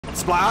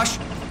Splash.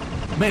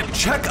 Man,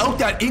 check out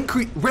that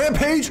increase.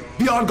 Rampage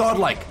beyond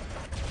godlike.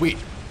 Wait.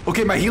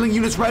 Okay, my healing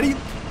unit's ready.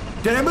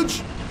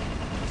 Damage.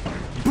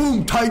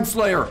 Boom, Titan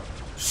Slayer.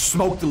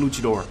 Smoke the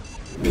Luchador.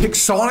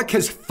 Pixonic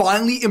has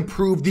finally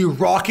improved the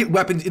rocket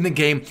weapons in the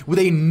game with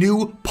a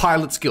new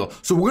pilot skill.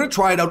 So we're going to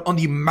try it out on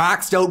the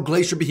maxed out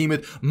Glacier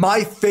Behemoth,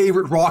 my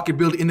favorite rocket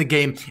build in the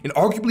game, and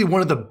arguably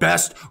one of the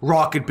best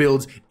rocket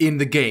builds in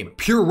the game.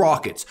 Pure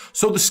rockets.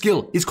 So the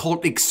skill is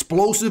called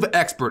Explosive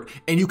Expert,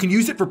 and you can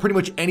use it for pretty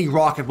much any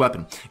rocket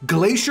weapon.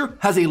 Glacier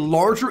has a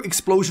larger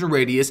explosion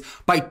radius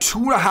by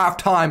 2.5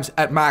 times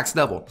at max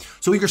level.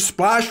 So your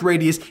splash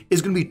radius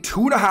is going to be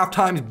 2.5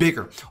 times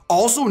bigger.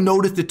 Also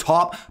notice the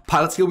top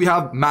pilot skill we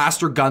have,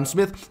 Master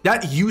Gunsmith,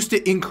 that used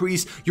to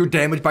increase your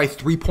damage by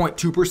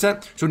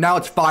 3.2%, so now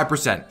it's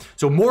 5%.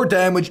 So more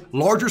damage,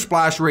 larger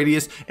splash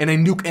radius, and a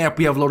nuke amp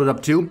we have loaded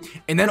up too.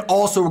 And then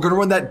also we're going to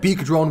run that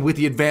beak drone with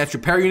the advanced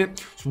repair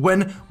unit. So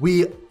when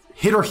we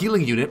hit our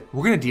healing unit,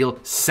 we're going to deal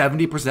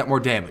 70% more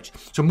damage.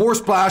 So more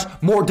splash,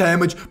 more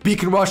damage,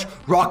 beacon rush,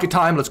 rocket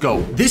time, let's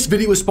go. This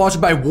video is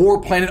sponsored by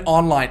War Planet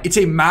Online. It's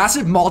a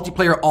massive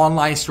multiplayer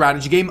online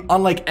strategy game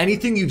unlike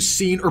anything you've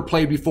seen or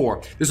played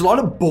before. There's a lot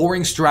of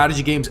boring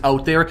strategy games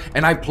out there,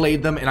 and I've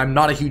played them and I'm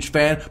not a huge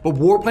fan, but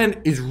War Planet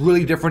is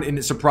really different and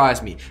it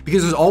surprised me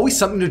because there's always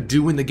something to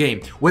do in the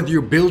game. Whether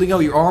you're building out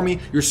your army,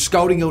 you're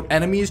scouting out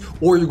enemies,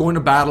 or you're going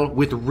to battle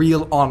with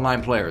real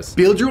online players.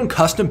 Build your own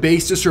custom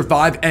base to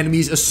survive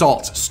enemies' assaults.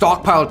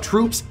 Stockpile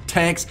troops,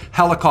 tanks,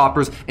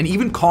 helicopters, and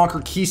even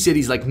conquer key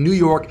cities like New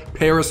York,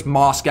 Paris,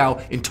 Moscow,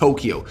 and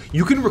Tokyo.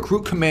 You can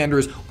recruit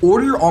commanders,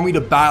 order your army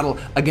to battle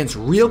against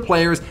real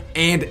players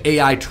and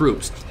AI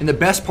troops. And the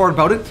best part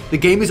about it, the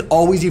game is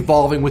always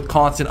evolving with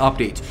constant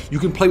updates. You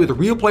can play with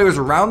real players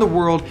around the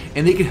world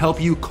and they can help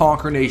you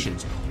conquer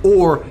nations,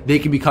 or they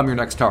can become your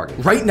next target.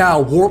 Right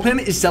now,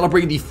 Warplanet is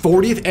celebrating the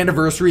 40th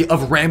anniversary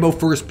of Rambo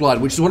First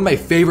Blood, which is one of my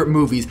favorite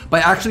movies, by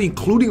actually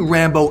including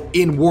Rambo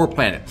in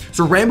Warplanet.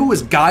 So Rambo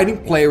is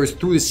guiding players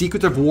through the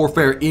secrets of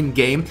warfare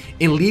in-game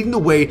and leading the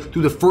way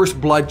through the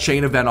First Blood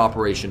chain event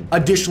operation.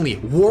 Additionally,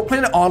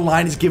 Warplanet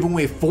Online is giving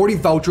away 40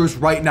 vouchers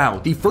right now.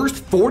 The first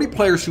 40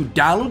 players who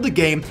download the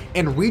game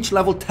and reach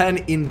level 10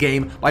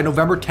 in-game by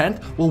November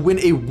 10th will win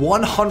a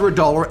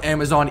 $100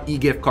 Amazon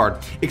e-gift card.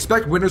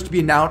 Expect winners to be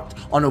announced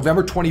on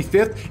November 25th,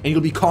 and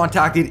you'll be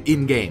contacted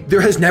in-game.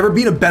 There has never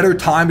been a better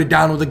time to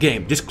download the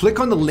game. Just click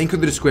on the link in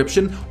the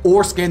description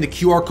or scan the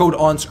QR code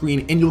on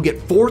screen and you'll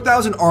get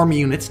 4,000 army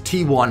units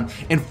T1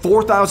 and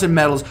 4,000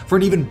 medals for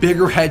an even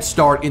bigger head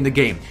start in the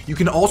game. You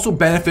can also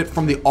benefit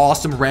from the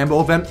awesome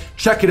Rambo event.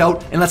 Check it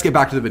out and let's get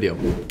back to the video.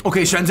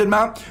 Okay, Shenzhen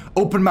map,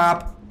 open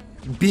map,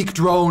 beak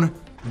drone,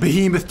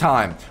 behemoth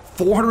time.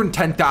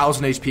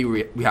 410,000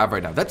 HP we have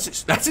right now.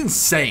 That's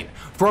insane.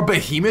 For a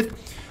behemoth.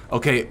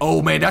 Okay,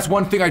 oh man, that's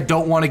one thing I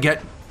don't want to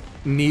get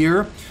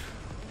near,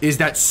 is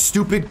that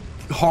stupid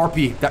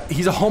harpy.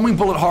 He's a homing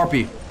bullet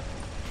harpy.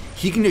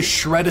 He can just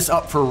shred us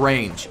up for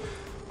range.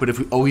 But if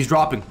we, oh, he's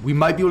dropping. We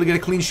might be able to get a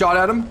clean shot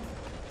at him.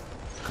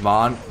 Come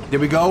on, there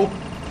we go.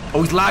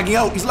 Oh, he's lagging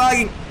out, he's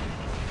lagging.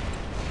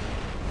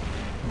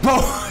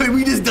 Bro,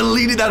 we just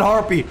deleted that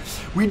harpy.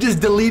 We just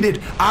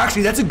deleted.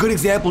 Actually, that's a good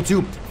example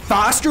too.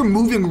 Faster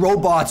moving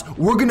robots,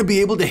 we're gonna be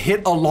able to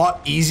hit a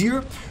lot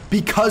easier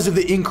because of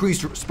the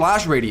increased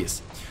splash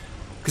radius.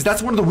 Because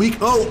that's one of the weak.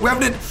 Oh,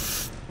 Revenant.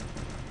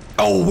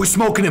 Oh, we're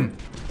smoking him.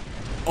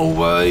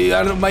 Oh, I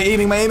don't know, my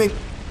aiming.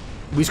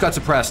 We just got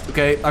suppressed.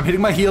 Okay, I'm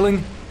hitting my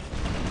healing.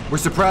 We're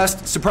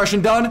suppressed.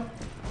 Suppression done.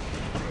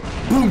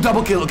 Boom,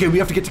 double kill. Okay, we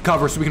have to get to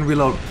cover so we can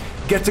reload.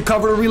 Get to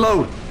cover to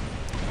reload.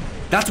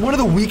 That's one of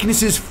the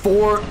weaknesses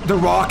for the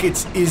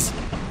rockets, is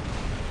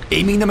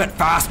aiming them at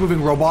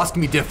fast-moving robots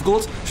can be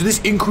difficult. So this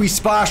increased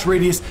splash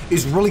radius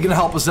is really gonna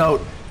help us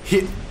out.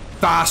 Hit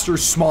faster,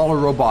 smaller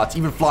robots,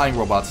 even flying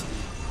robots.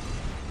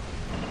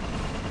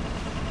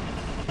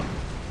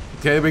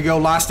 Okay, there we go.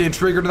 Last stand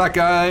triggered to that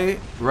guy.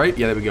 Right?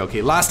 Yeah, there we go.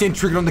 Okay, last stand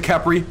triggered on the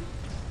Capri.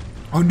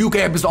 Our nuke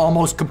amp is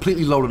almost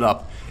completely loaded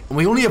up. And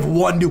we only have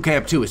one nuke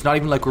amp too. It's not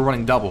even like we're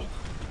running double.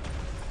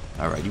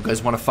 Alright, you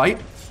guys want to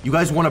fight? You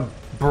guys want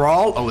to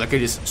brawl? Oh, that guy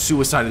just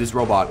suicided his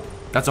robot.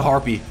 That's a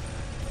harpy.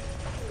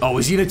 Oh,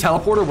 is he in a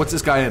teleporter? What's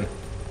this guy in?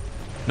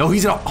 No,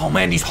 he's in a... Oh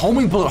man, these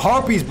homing bullet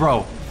harpies,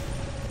 bro.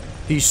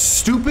 These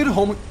stupid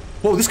homing...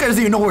 Whoa, this guy doesn't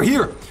even know we're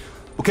here.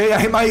 Okay, I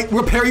hit my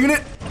repair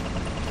unit.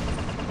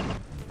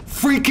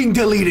 Freaking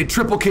deleted.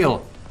 Triple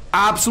kill.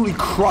 Absolutely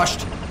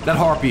crushed that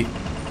harpy.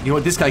 You know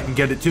what? This guy can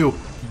get it too.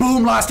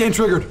 Boom, last stand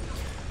triggered.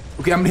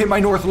 Okay, I'm gonna hit my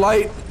north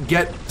light.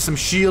 Get some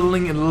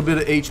shielding and a little bit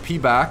of HP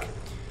back.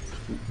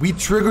 We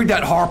triggered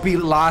that harpy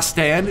last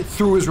stand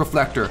through his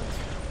reflector.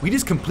 We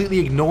just completely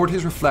ignored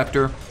his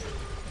reflector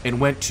and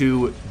went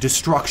to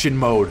destruction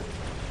mode.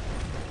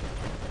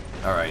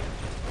 Alright.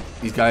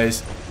 These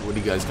guys, what are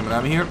you guys coming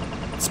at me here?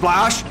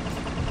 Splash!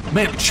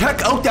 Man,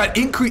 check out that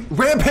increase.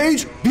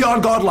 Rampage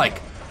beyond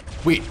godlike.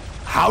 Wait,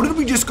 how did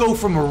we just go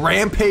from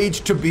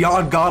rampage to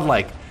beyond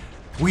godlike?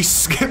 We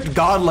skipped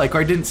godlike, or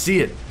I didn't see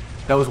it.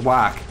 That was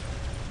whack.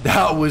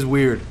 That was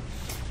weird.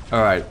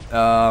 Alright,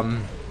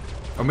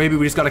 Or maybe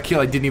we just got a kill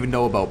I didn't even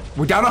know about.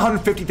 We're down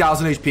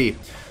 150,000 HP.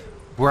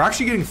 We're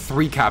actually getting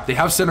 3 cap. They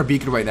have center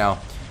beacon right now.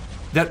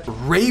 That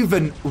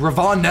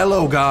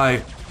Ravanello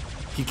guy,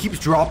 he keeps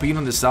dropping in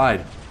on the side.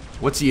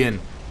 What's he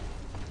in?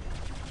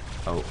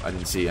 Oh, I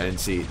didn't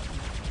see.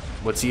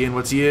 What's he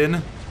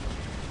in?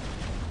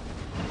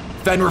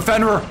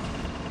 Fenrir.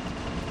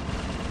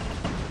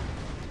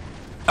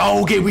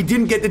 Oh, okay, we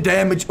didn't get the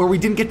damage, or we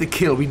didn't get the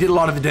kill. We did a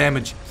lot of the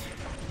damage.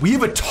 We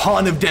have a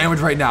ton of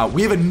damage right now.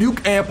 We have a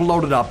nuke amp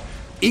loaded up.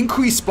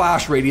 Increased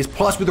splash radius,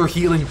 plus with our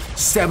healing,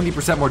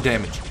 70% more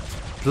damage.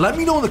 Let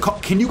me know in the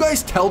can you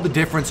guys tell the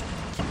difference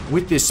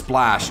with this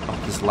splash?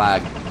 Oh, this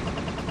lag.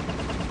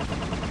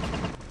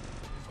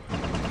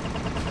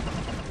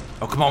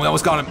 Oh, come on, we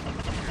almost got him.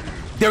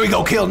 There we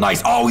go, kill,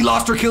 nice. Oh, we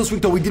lost our kill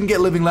streak though. We didn't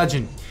get living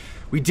legend.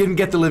 We didn't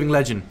get the living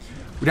legend.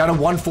 We're down to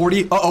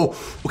 140. Uh-oh.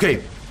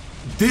 Okay,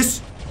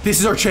 this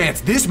is our chance.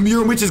 This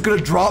Mirror Witch is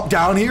gonna drop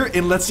down here,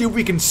 and let's see if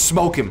we can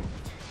smoke him.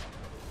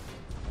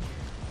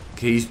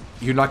 Okay,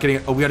 you're not getting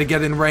it. Oh, we gotta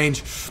get in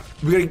range.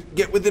 We gotta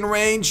get within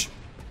range.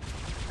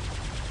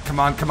 Come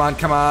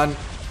on.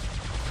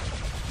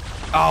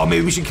 Oh,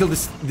 maybe we should kill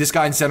this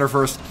guy in center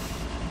first.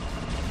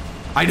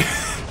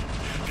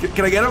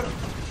 Can I get him?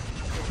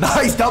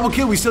 Nice, double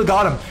kill. We still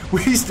got him.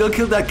 We still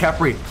killed that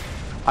Capri.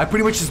 I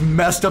pretty much just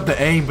messed up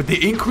the aim, but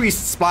the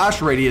increased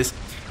splash radius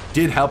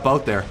did help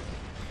out there.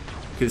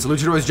 Okay, this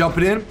Luchador is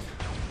jumping in.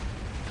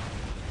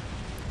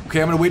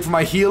 Okay, I'm gonna wait for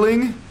my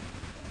healing.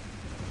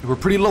 We're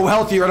pretty low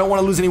health here. I don't want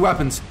to lose any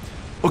weapons.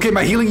 Okay,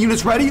 my healing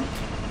unit's ready.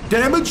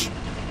 Damage.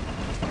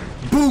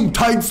 Boom,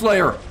 Titan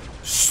Slayer.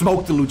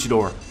 Smoked the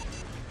Luchador.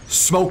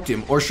 Smoked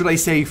him. Or should I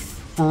say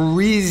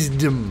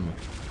freezed him.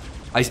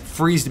 I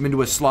freezed him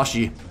into a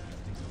slushy.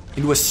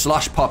 Into a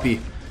slush puppy.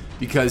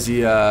 Because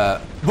he,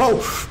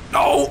 whoa!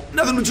 No!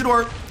 Another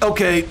Luchador!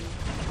 Okay.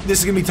 This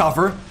is gonna be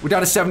tougher. We're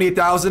down to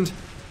 78,000.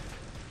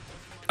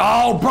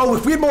 Oh, bro,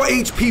 if we had more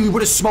HP, we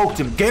would have smoked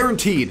him.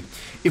 Guaranteed.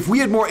 If we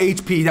had more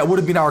HP, that would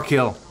have been our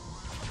kill.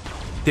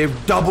 They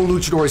have double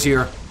Luchadors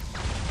here.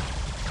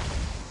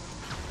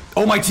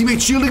 Oh, my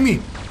teammate's shielding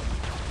me.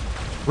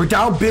 We're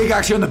down big,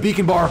 actually, on the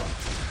beacon bar.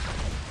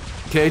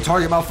 Okay,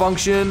 target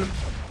malfunction.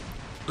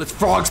 Let's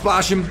frog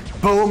splash him.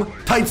 Boom.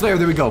 Titan Slayer,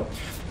 there we go.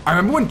 I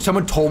remember when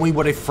someone told me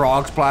what a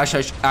frog splash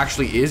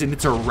actually is, and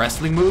it's a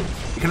wrestling move.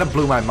 It kind of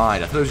blew my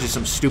mind. I thought it was just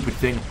some stupid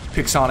thing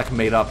Pixonic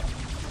made up.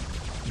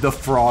 The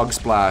frog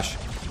splash.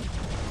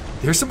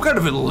 There's some kind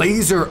of a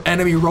laser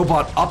enemy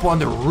robot up on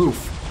the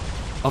roof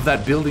of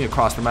that building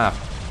across the map.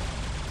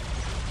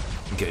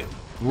 Okay,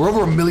 we're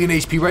over 1 million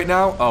HP right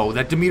now. Oh,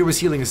 that Demeter was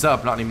healing us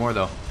up. Not anymore,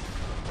 though.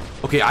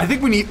 Okay, I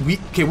think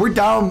okay, we're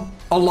down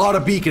a lot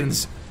of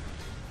beacons.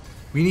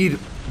 We need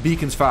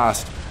beacons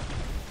fast.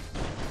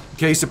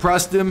 Okay,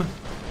 suppressed him.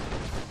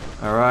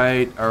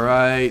 Alright.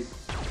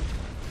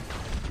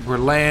 We're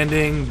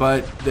landing,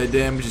 but the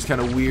damage is kind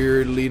of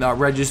weirdly not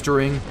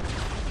registering.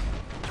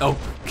 Oh,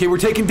 okay, we're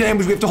taking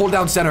damage. We have to hold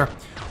down center.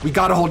 We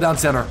gotta hold down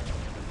center.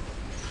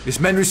 This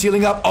Mender's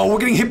healing up. Oh, we're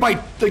getting hit by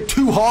like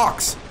 2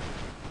 hawks.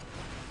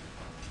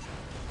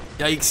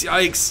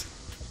 Yikes.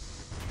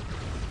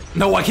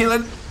 No, I can't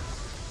let...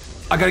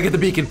 I gotta get the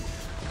beacon.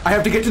 I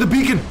have to get to the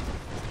beacon.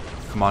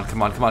 Come on.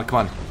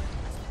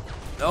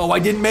 Oh, I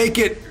didn't make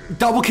it.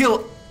 Double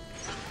kill.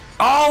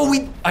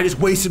 Oh, I just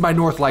wasted my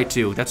north light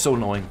too. That's so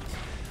annoying.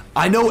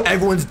 I know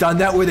everyone's done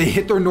that where they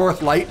hit their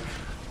north light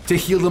to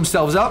heal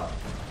themselves up,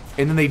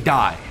 and then they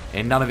die,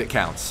 and none of it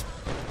counts.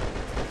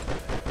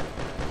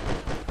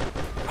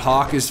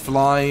 Hawk is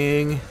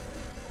flying.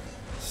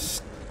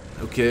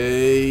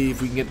 Okay, if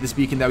we can get this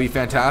beacon, that'd be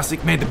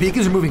fantastic. Man, the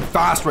beacons are moving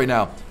fast right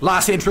now.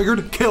 Last hand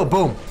triggered. Kill.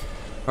 Boom.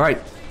 All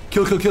right.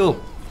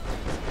 Kill.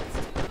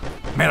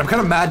 Man, I'm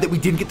kind of mad that we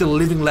didn't get the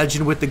living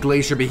legend with the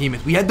Glacier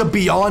Behemoth. We had the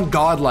Beyond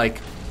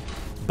Godlike,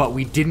 but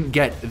we didn't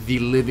get the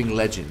living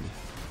legend.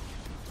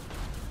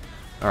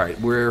 All right,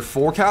 we're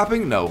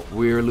 4-capping? No,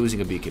 we're losing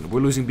a beacon.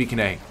 We're losing beacon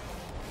A.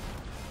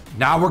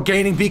 Now we're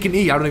gaining beacon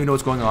E. I don't even know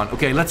what's going on.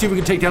 Okay, let's see if we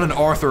can take down an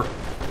Arthur.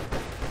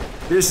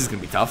 This is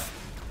gonna be tough.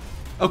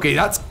 Okay,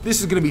 this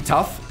is gonna be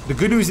tough. The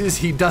good news is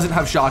he doesn't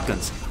have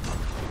shotguns.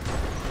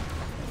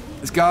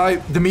 This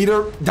guy,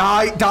 Demeter,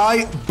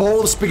 die,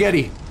 bowl of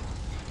spaghetti.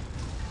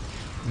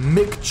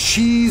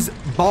 McCheese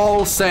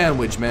ball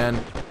sandwich,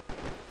 man.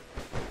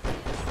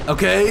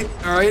 Okay,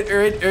 all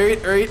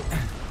right.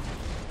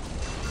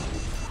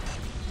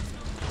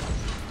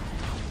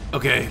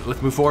 Okay,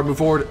 let's move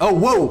forward. Oh,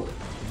 whoa!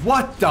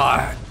 What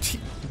the?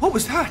 What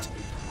was that?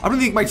 I don't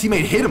think my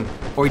teammate hit him.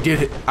 Or he did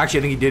hit. Actually,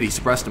 I think he did. He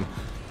suppressed him.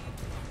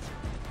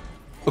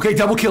 Okay,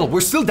 double kill.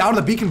 We're still down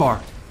to the beacon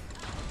bar.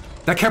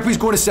 That Capri's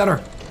going to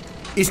center.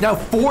 It's now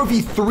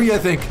 4v3, I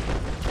think.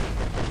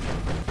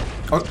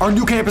 Our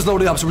new camp is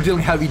loaded up, so we're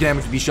dealing heavy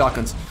damage with these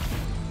shotguns.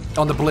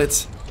 On the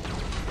Blitz.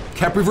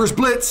 Capri versus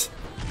Blitz.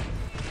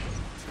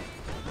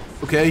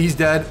 Okay, he's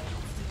dead.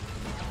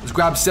 Let's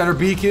grab center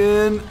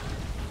beacon.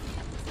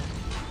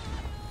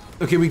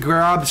 Okay, we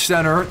grabbed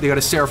center. They got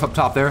a Seraph up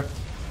top there.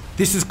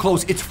 This is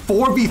close. It's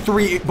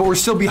 4v3, but we're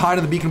still behind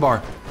on the beacon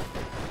bar.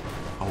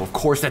 Oh, of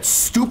course, that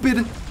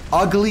stupid,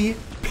 ugly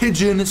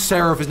pigeon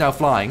Seraph is now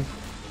flying.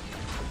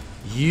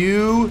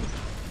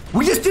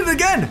 We just did it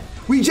again!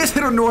 We just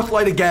hit our north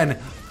light again,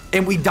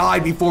 and we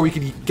died before we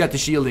could get the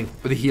shielding,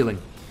 or the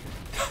healing.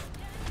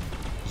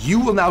 You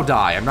will now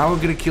die. I'm now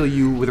gonna kill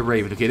you with a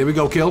raven. Okay, there we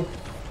go, kill.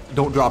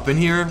 Don't drop in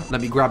here. Let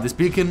me grab this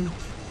beacon.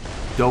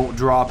 Don't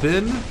drop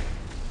in.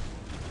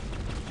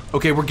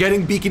 Okay, we're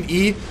getting beacon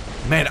E.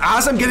 Man,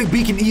 as I'm getting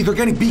beacon E, they're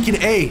getting beacon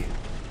A.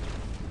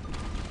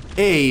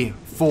 A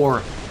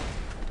for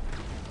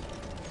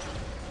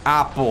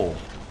apple.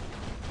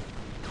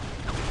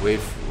 Wait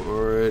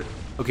for it.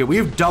 Okay, we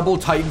have double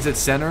Titans at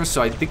center,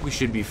 so I think we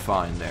should be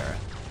fine there.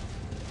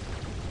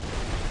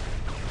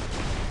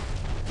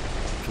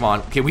 Come on.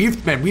 Okay, we have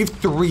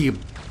 3.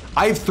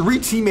 I have 3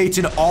 teammates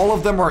and all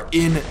of them are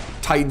in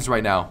Titans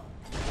right now.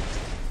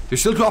 They're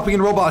still dropping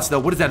in robots though.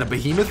 What is that, a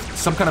behemoth?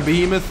 Some kind of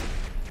behemoth?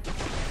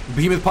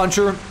 Behemoth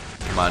puncher?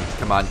 Come on,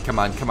 come on, come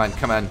on, come on,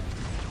 come on.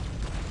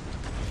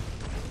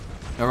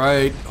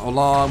 Alright, hold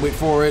on, wait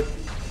for it.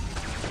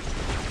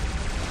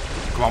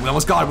 Come on, we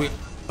almost got it.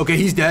 Okay,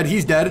 he's dead,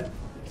 he's dead.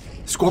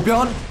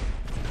 Scorpion?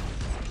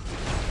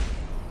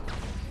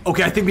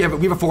 Okay, I think we have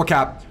a 4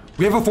 cap.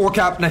 We have a 4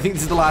 cap, and I think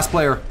this is the last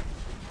player.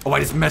 Oh, I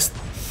just missed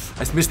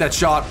that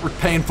shot. We're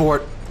paying for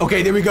it.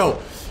 Okay, there we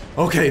go.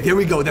 Okay, there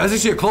we go. That was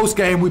actually a close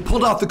game. We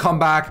pulled off the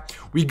comeback.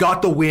 We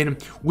got the win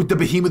with the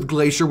Behemoth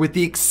Glacier, with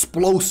the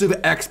explosive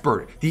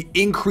expert, the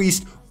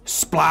increased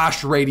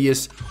splash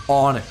radius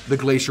on the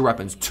Glacier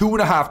weapons.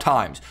 2.5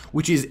 times,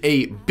 which is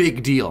a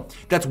big deal.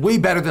 That's way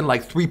better than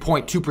like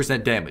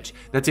 3.2% damage.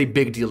 That's a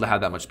big deal to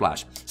have that much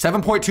splash.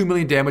 7.2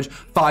 million damage,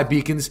 5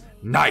 beacons.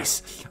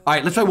 Nice. All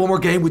right, let's try one more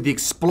game with the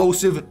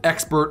explosive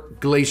expert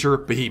Glacier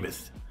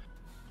Behemoth.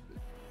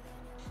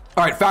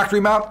 All right, factory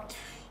map.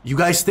 You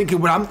guys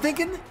thinking what I'm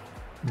thinking?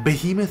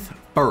 Behemoth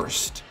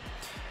first.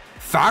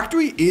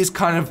 Factory is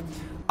kind of...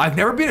 I've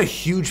never been a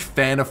huge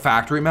fan of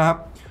factory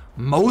map.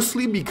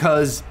 Mostly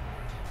because,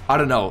 I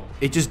don't know,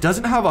 it just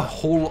doesn't have a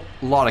whole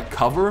lot of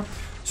cover.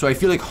 So I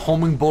feel like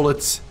homing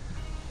bullets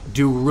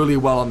do really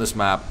well on this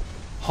map.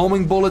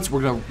 Homing bullets,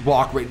 we're going to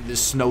walk right into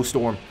this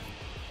snowstorm.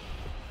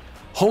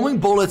 Homing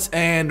bullets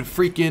and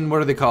freaking,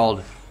 what are they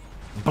called?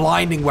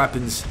 Blinding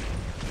weapons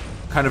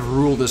kind of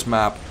rule this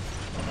map.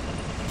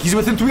 He's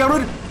within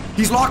 300.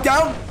 He's locked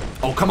down.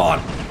 Oh, come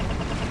on.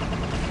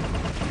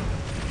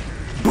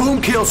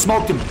 Boom, kill,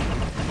 smoked him.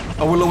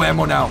 Oh, we're low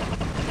ammo now.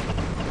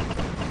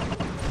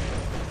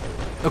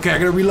 Okay, I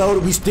gotta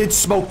reload. We did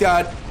smoke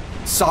that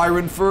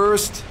siren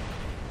first.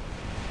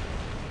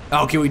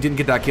 Okay, we didn't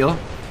get that kill.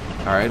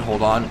 All right,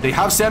 hold on. They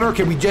have center.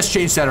 Okay, we just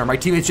changed center. My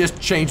teammates just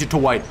changed it to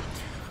white.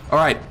 All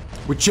right,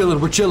 we're chilling.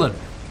 We're chilling.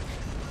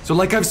 So,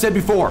 like I've said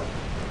before,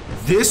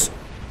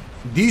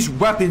 these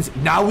weapons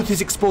now with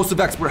his explosive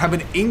expert have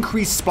an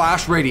increased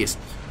splash radius,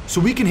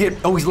 so we can hit.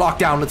 Oh, he's locked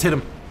down. Let's hit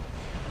him.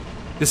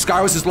 The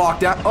Skywars is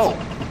locked down. Oh,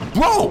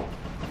 bro!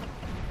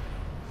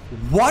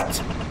 What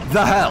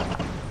the hell?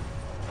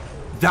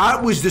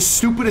 That was the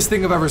stupidest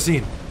thing I've ever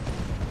seen.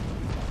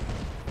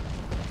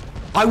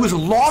 I was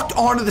locked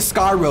onto the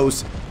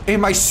Skyros,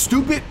 and my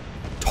stupid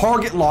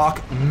target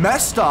lock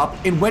messed up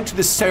and went to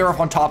the Seraph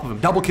on top of him.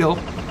 Double kill.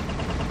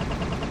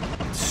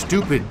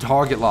 Stupid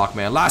target lock,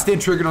 man. Last in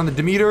triggered on the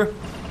Demeter.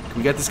 Can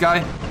we get this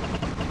guy?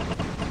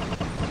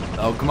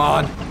 Oh, come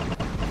on.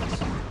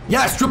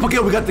 Yes, triple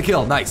kill. We got the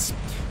kill. Nice.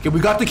 Okay, we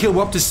got the kill.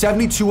 We're up to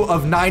 72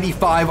 of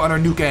 95 on our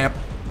nuke amp.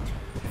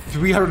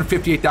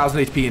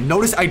 358,000 HP. And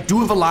notice I do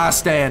have a last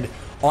stand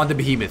on the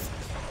Behemoth.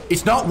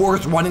 It's not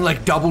worth running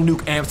like double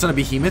nuke amps on a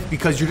Behemoth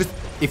because you're just,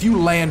 if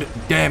you land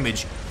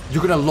damage,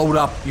 you're gonna load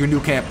up your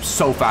nuke amp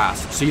so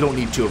fast. So you don't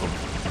need 2 of them.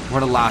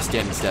 Run a last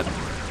stand instead.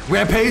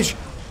 Rampage.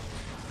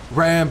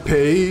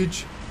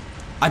 Rampage.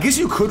 I guess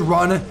you could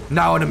run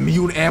now an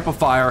immune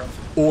amplifier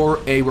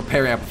or a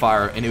repair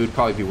amplifier and it would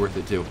probably be worth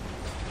it too.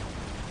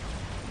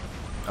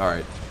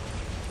 Alright.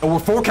 Oh, we're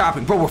 4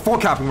 capping. Bro, we're 4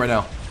 capping right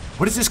now.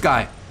 What is this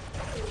guy?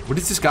 What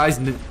is this guy's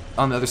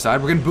on the other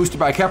side? We're getting boosted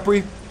by a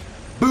Capri.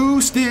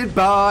 Boosted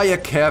by a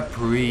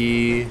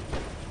Capri.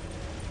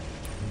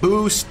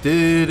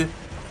 Boosted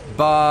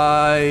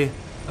by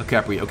a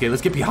Capri. Okay,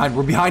 let's get behind.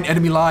 We're behind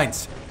enemy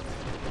lines.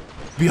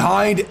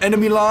 Behind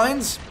enemy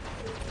lines.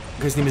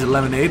 His name is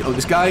Lemonade. Oh,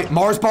 this guy.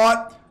 Mars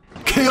bot.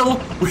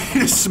 Kill. We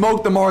just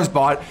smoked the Mars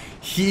bot.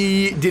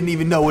 He didn't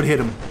even know what hit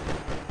him.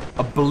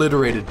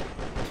 Obliterated.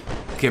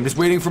 Okay, I'm just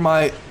waiting for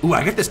my... Ooh,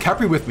 I got this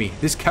Capri with me.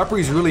 This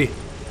Capri's really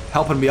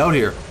helping me out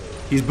here.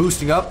 He's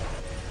boosting up.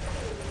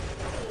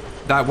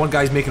 That one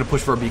guy's making a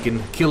push for a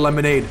beacon. Kill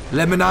Lemonade.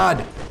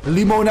 Lemonade.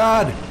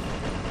 Limonade.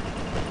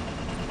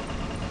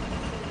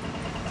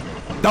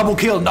 Double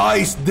kill.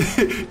 Nice.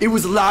 It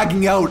was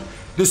lagging out.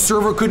 The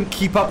server couldn't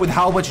keep up with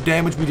how much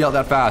damage we dealt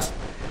that fast.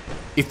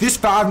 If this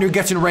Fafnir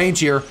gets in range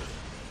here...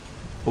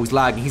 Oh, he's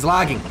lagging. He's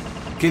lagging.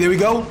 Okay, there we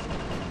go.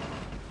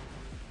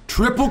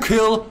 Triple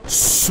kill,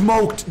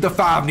 smoked the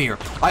Fafnir.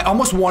 I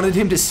almost wanted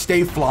him to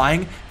stay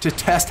flying to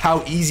test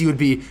how easy it would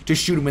be to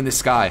shoot him in the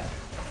sky.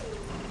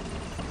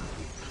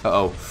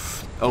 Uh-oh.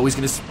 Oh, he's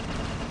gonna...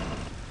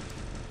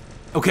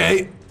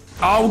 Okay.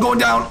 Oh, we're going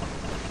down.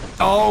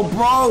 Oh,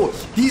 bro.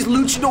 These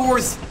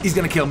luchadors. He's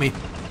gonna kill me.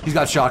 He's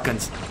got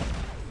shotguns.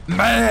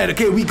 Man,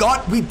 okay, we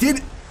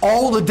did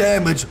all the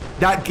damage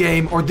that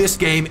game, or this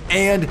game,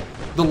 and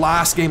the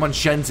last game on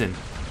Shenzhen.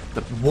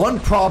 The one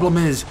problem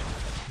is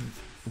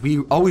we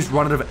always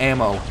run out of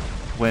ammo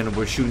when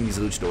we're shooting these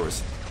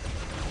luchadors.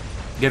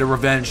 Get a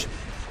revenge.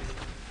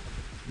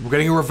 We're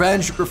getting a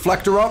revenge.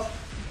 Reflector up.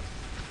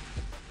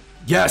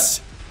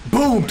 Yes.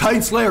 Boom.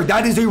 Titan Slayer.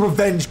 That is a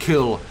revenge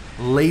kill.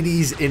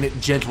 Ladies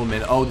and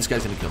gentlemen. Oh, this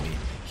guy's gonna kill me.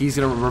 He's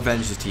gonna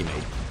revenge his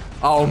teammate.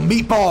 Oh,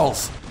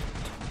 meatballs.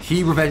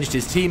 He revenged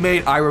his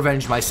teammate. I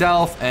revenged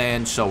myself,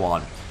 and so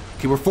on.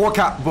 Okay, we're 4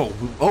 cap. Whoa.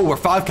 Oh, we're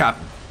 5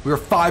 capping. We were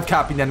 5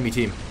 capping the enemy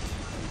team.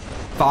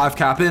 5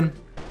 capping.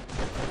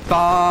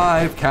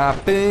 5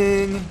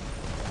 capping.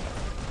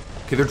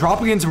 Okay, they're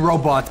dropping in some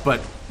robots,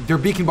 but their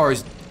beacon bar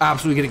is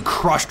absolutely getting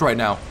crushed right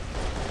now.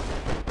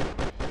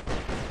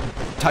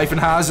 Typhon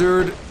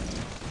Hazard.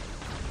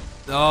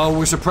 Oh,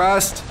 we're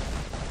suppressed.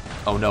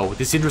 Oh no,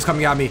 this Syndra's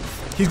coming at me.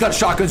 He's got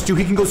shotguns too.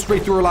 He can go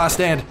straight through our last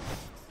stand.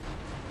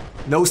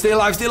 No, stay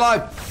alive, stay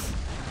alive.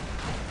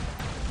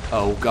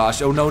 Oh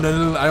gosh. Oh no, no,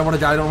 no, no. I don't want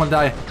to die. I don't want to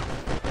die.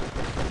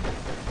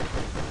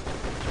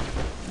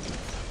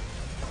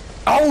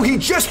 Oh, he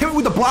just hit me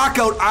with the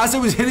blackout as I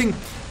was hitting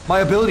my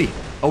ability.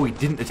 Oh, he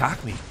didn't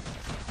attack me.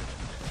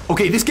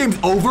 Okay, this game's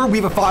over. We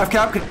have a 5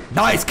 cap.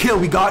 Nice kill.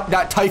 We got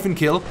that Typhon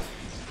kill.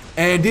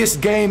 And this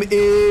game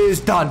is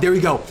done. There we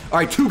go. All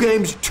right, 2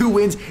 games, 2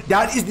 wins.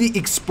 That is the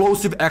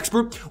explosive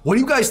expert. What do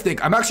you guys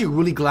think? I'm actually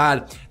really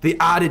glad they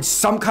added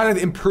some kind of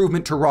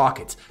improvement to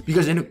rockets,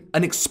 because an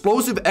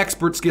explosive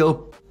expert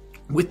skill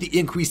with the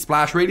increased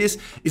splash radius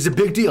is a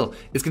big deal.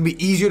 It's going to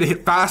be easier to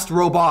hit fast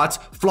robots,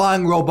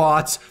 flying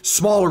robots,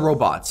 smaller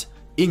robots.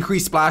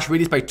 Increased splash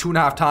radius by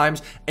 2.5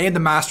 times, and the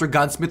Master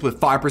Gunsmith with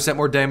 5%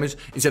 more damage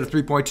instead of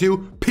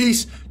 3.2.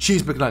 Peace,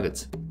 cheese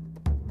McNuggets.